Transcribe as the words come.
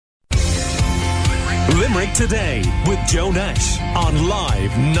Limerick Today with Joe Nash on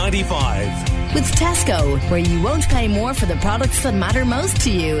Live 95. With Tesco, where you won't pay more for the products that matter most to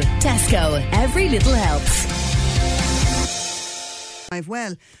you. Tesco, every little helps.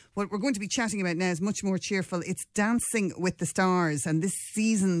 Well, what we're going to be chatting about now is much more cheerful. It's Dancing with the Stars, and this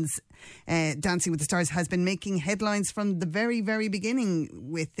season's Dancing with the Stars has been making headlines from the very, very beginning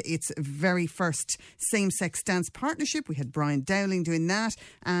with its very first same-sex dance partnership. We had Brian Dowling doing that,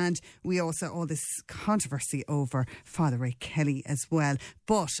 and we also all this controversy over Father Ray Kelly as well.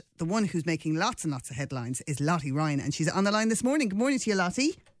 But the one who's making lots and lots of headlines is Lottie Ryan, and she's on the line this morning. Good morning to you,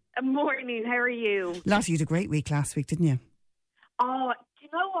 Lottie. Good morning, how are you? Lottie, you had a great week last week, didn't you? Oh, do you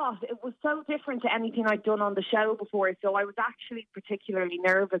know what? It was so different to anything I'd done on the show before, so I was actually particularly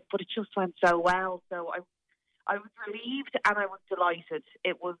nervous, but it just went so well. So I was relieved and I was delighted.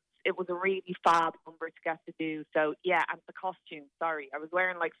 It was a really fab number to get to do. So yeah, and the costume, sorry, I was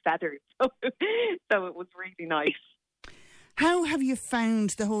wearing like feathers, so it was really nice. How have you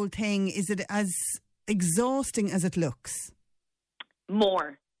found the whole thing? Is it as exhausting as it looks?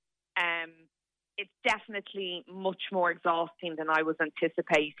 More. It's definitely much more exhausting than I was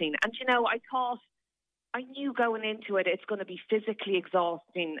anticipating. And, you know, I knew going into it, it's going to be physically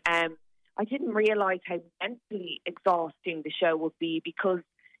exhausting. I didn't realise how mentally exhausting the show would be, because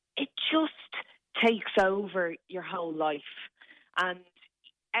it just takes over your whole life. And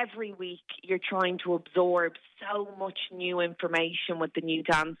every week you're trying to absorb so much new information with the new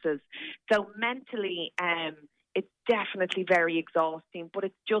dances. So mentally, it's definitely very exhausting, but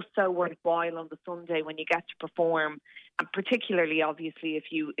it's just so worthwhile on the Sunday when you get to perform, and particularly, obviously, if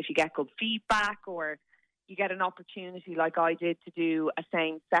you get good feedback or you get an opportunity like I did to do a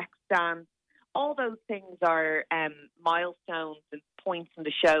same-sex dance. All those things are milestones and points in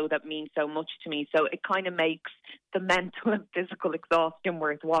the show that mean so much to me. So it kind of makes the mental and physical exhaustion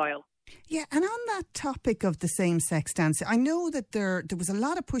worthwhile. Yeah, and on that topic of the same-sex dance, I know that there was a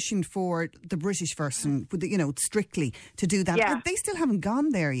lot of pushing for the British version, with Strictly, to do that. Yeah. But they still haven't gone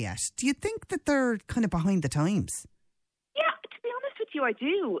there yet. Do you think that they're kind of behind the times? Yeah, to be honest with you, I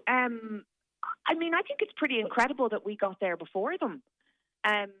do. I mean, I think it's pretty incredible that we got there before them.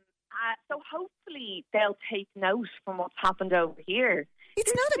 So hopefully they'll take note from what's happened over here.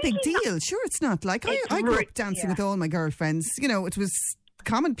 It's not a big deal. Sure, it's not. Like, I grew up dancing with all my girlfriends. It was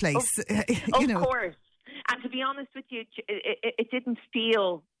commonplace. Of course. And to be honest with you, it didn't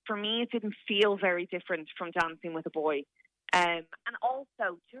feel, for me, it didn't feel very different from Dancing with a Boy. And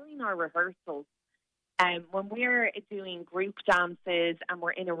also, during our rehearsals, when we're doing group dances and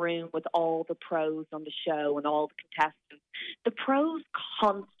we're in a room with all the pros on the show and all the contestants, the pros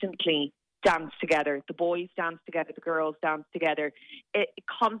constantly dance together. The boys dance together, the girls dance together.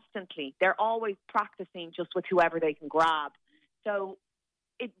 Constantly. They're always practicing just with whoever they can grab. So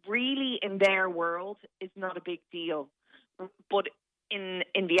it really, in their world, is not a big deal. But in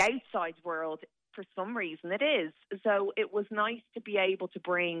the outside world, for some reason, it is. So it was nice to be able to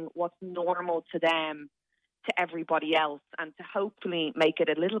bring what's normal to them to everybody else, and to hopefully make it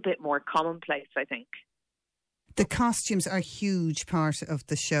a little bit more commonplace, I think. The costumes are a huge part of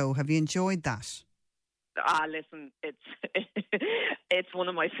the show. Have you enjoyed that? Listen, it's one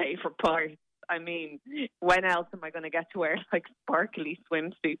of my favourite parts. I mean, when else am I going to get to wear like sparkly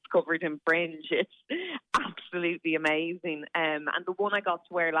swimsuits covered in fringe? It's absolutely amazing. And the one I got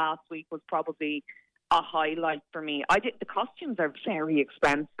to wear last week was probably a highlight for me. The costumes are very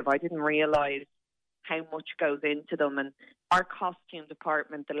expensive. I didn't realise how much goes into them. And our costume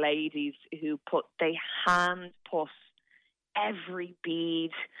department, the ladies they hand put every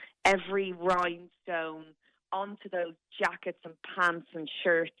bead, every rhinestone onto those jackets and pants and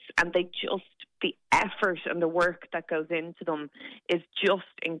shirts, and the effort and the work that goes into them is just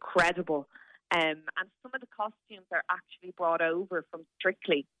incredible. And some of the costumes are actually brought over from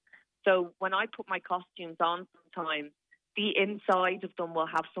Strictly. So when I put my costumes on sometimes, the inside of them will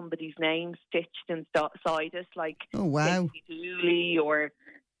have somebody's name stitched inside it, like oh wow, Dooley,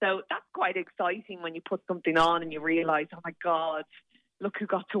 so that's quite exciting when you put something on and you realise, oh my God, look who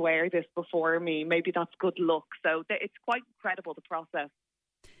got to wear this before me. Maybe that's good luck. So it's quite incredible, the process.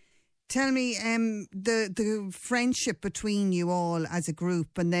 Tell me, the friendship between you all as a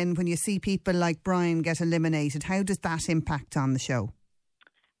group, and then when you see people like Brian get eliminated, how does that impact on the show?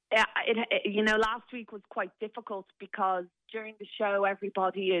 Yeah, last week was quite difficult because during the show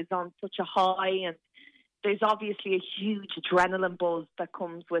everybody is on such a high, and there's obviously a huge adrenaline buzz that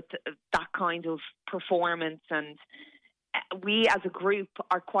comes with that kind of performance, and we as a group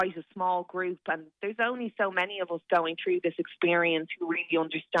are quite a small group, and there's only so many of us going through this experience who really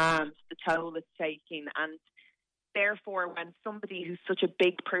understand the toll it's taking. And therefore, when somebody who's such a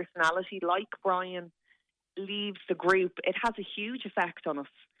big personality like Brian leaves the group, it has a huge effect on us.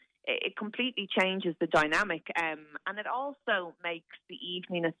 It completely changes the dynamic, and it also makes the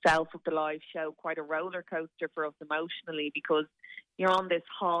evening itself of the live show quite a roller coaster for us emotionally, because you're on this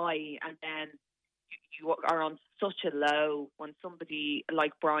high and then you are on such a low. When somebody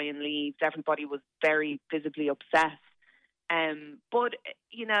like Brian leaves, everybody was very visibly upset. But,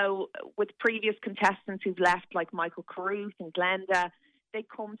 you know, with previous contestants who've left, like Michael Carruth and Glenda, they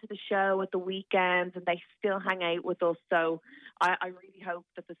come to the show at the weekends and they still hang out with us. So I really hope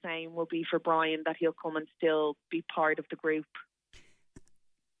that the same will be for Brian, that he'll come and still be part of the group.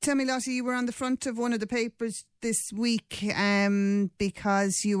 Tell me, Lottie, you were on the front of one of the papers this week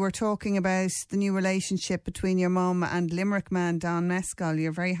because you were talking about the new relationship between your mum and Limerick man Don Mescal.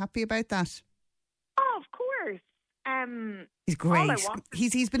 You're very happy about that? Oh, of course. He's great.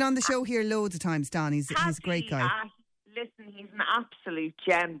 He's been on the show here loads of times, Don. He's a great guy. Listen, he's an absolute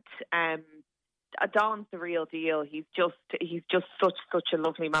gent. Don's the real deal. He's just such a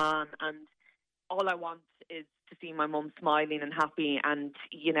lovely man, and all I want is to see my mum smiling and happy, and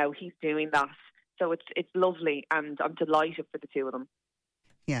you know he's doing that. So it's lovely, and I'm delighted for the two of them.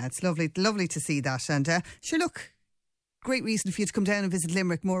 Yeah, it's lovely to see that, and sure, look, great reason for you to come down and visit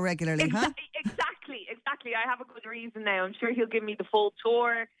Limerick more regularly, huh? Exactly. I have a good reason now. I'm sure he'll give me the full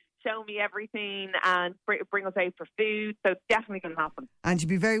tour, show me everything, and bring us out for food. So it's definitely going to happen. And you'd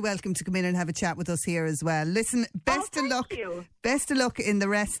be very welcome to come in and have a chat with us here as well. Listen, best of luck. Best of luck in the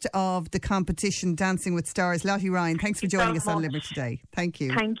rest of the competition, Dancing with Stars. Lottie Ryan, thanks for joining us on Limerick Today. Thank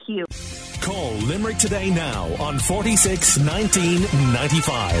you. Thank you. Call Limerick Today now on 46 19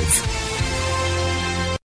 95.